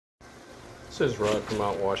This is Rod from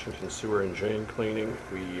Mount Washington Sewer and Drain Cleaning.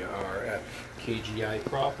 We are at KGI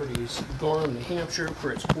Properties, Gorham, New Hampshire,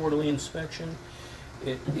 for its quarterly inspection.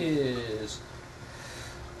 It is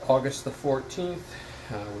August the 14th.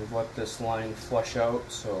 We've let this line flush out,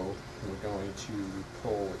 so we're going to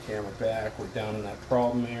pull the camera back. We're down in that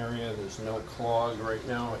problem area. There's no clog right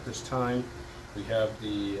now at this time. We have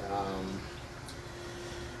the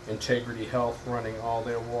Integrity Health running all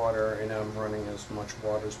their water, and I'm running as much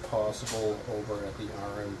water as possible over at the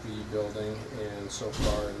RMV building, and so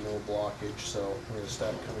far no blockage, so I'm going to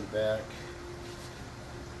start coming back.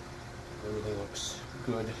 Everything looks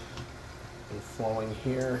good and flowing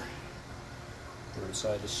here. We're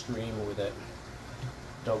inside the stream with that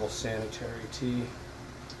double sanitary tee.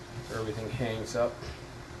 Everything hangs up.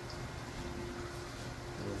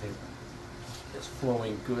 Everything is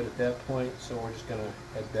flowing good at that point, so we're just going to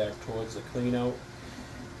head back towards the clean out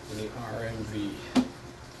in the RMV.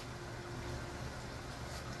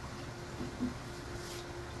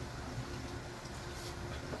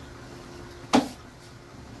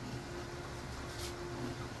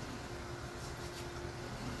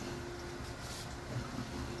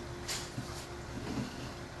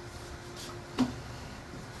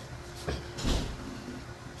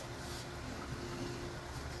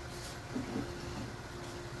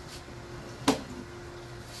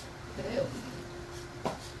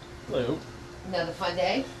 Hello. Another fun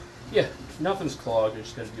day? Yeah, nothing's clogged.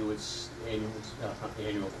 It's going to do its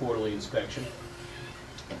annual quarterly inspection.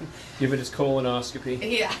 Give it its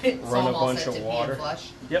colonoscopy. Yeah, it's Run a almost bunch at of water.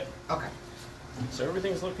 flush. Yep. Okay. So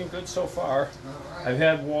everything's looking good so far. All right. I've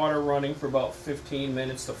had water running for about 15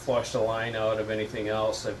 minutes to flush the line out of anything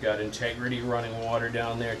else. I've got Integrity running water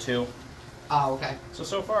down there too. Oh, okay.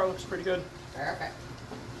 So far it looks pretty good. Perfect.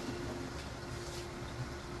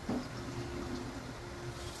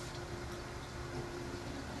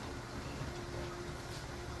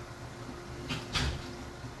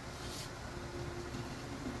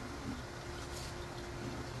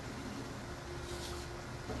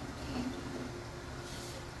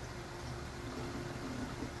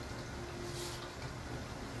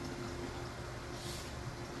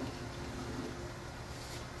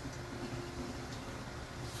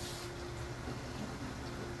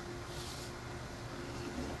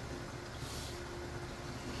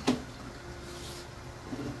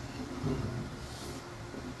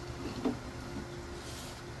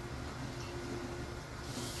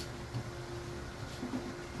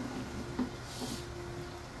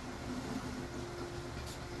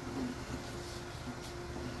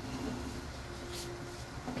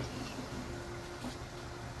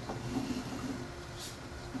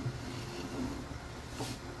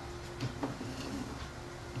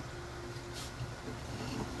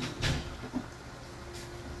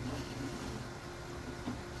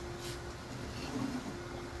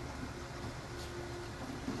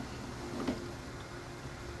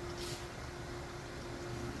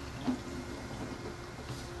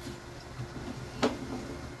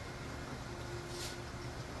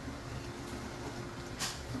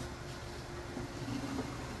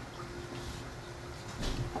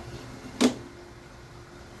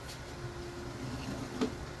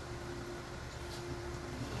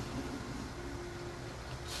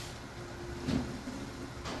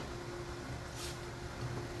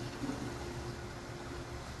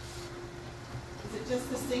 Just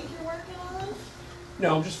the sink you're working on?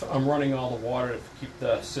 No, I'm running all the water to keep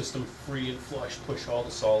the system free and flush, push all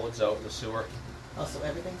the solids out in the sewer. Oh, so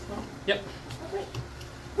everything's full? Yep. Oh,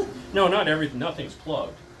 great. No, not everything. Nothing's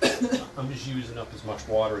plugged. I'm just using up as much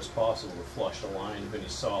water as possible to flush the line of any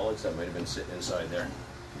solids that might have been sitting inside there.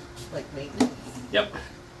 Like maintenance? Yep.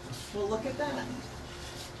 Well, look at that.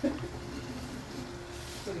 So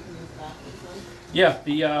we can use the bathrooms then? Yeah,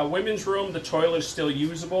 the women's room, the toilet is still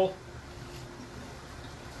usable.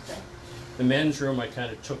 Okay. The men's room, I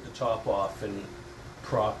kind of took the top off and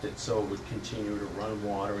propped it so it would continue to run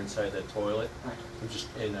water inside that toilet. Right.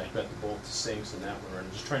 And I got both the sinks and that one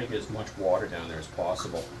running. Just trying to get as much water down there as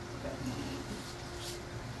possible. Okay.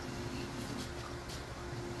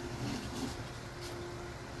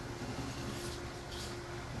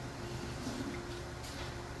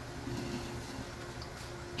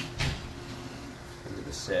 Into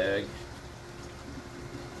the sag.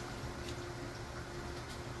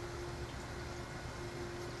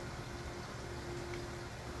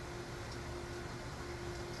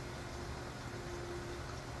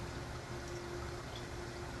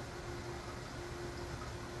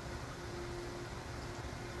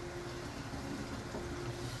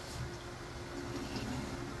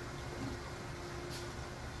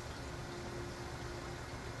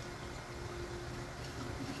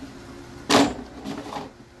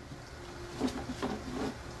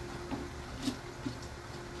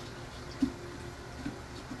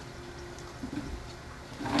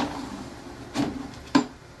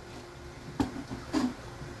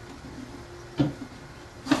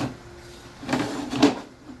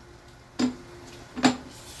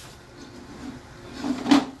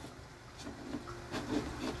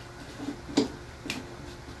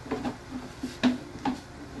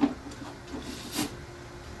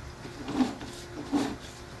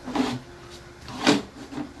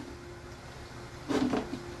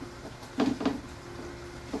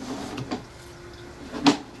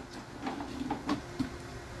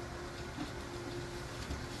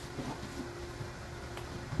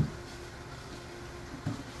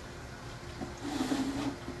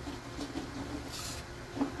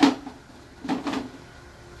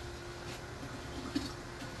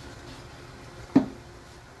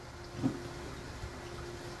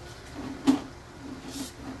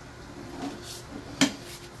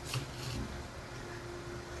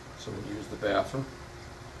 bathroom.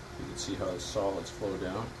 You can see how the solids flow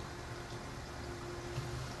down.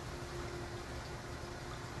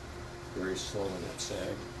 Very slow in that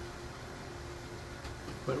sag,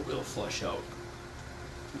 but it will flush out.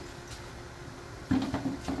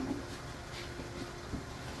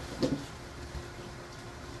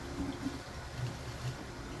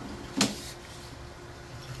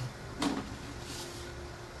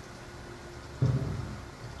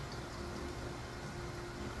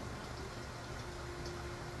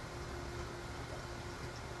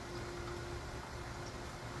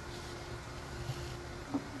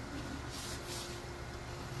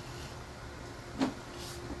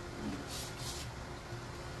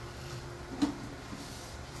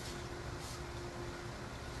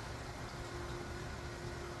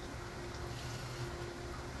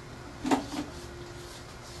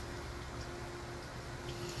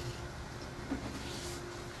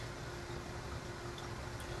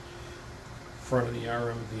 Front of the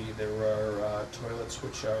RMV, there are toilets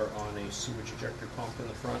which are on a sewage ejector pump in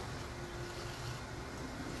the front.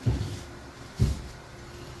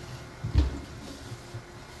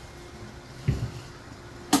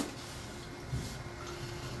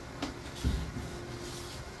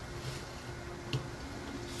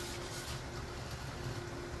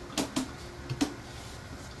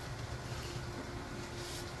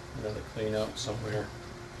 Another clean up somewhere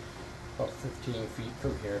about 15 feet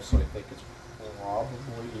from here, so I think it's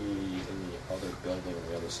probably in the other building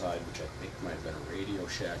on the other side, which I think might have been a Radio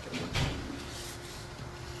Shack at one time.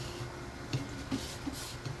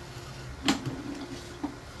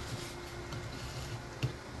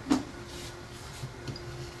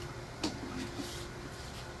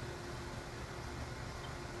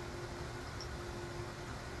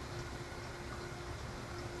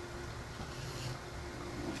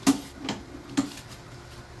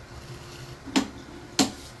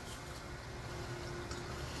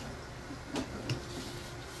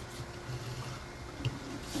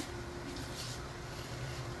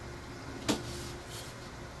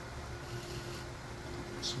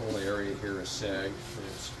 This whole area here is sag.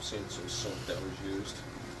 I've seen some soap that was used.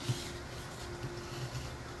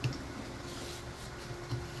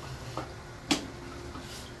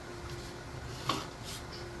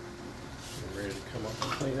 We're ready to come up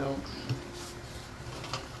and clean out.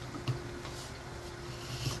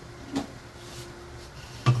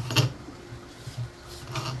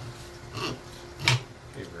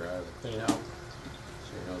 Okay, we're out of the clean out. So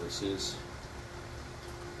you know this is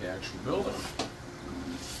the actual building.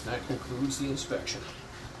 That concludes the inspection.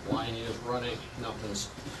 Line is running, nothing's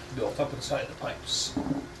built up inside the pipes.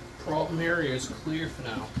 Problem area is clear for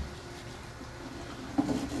now.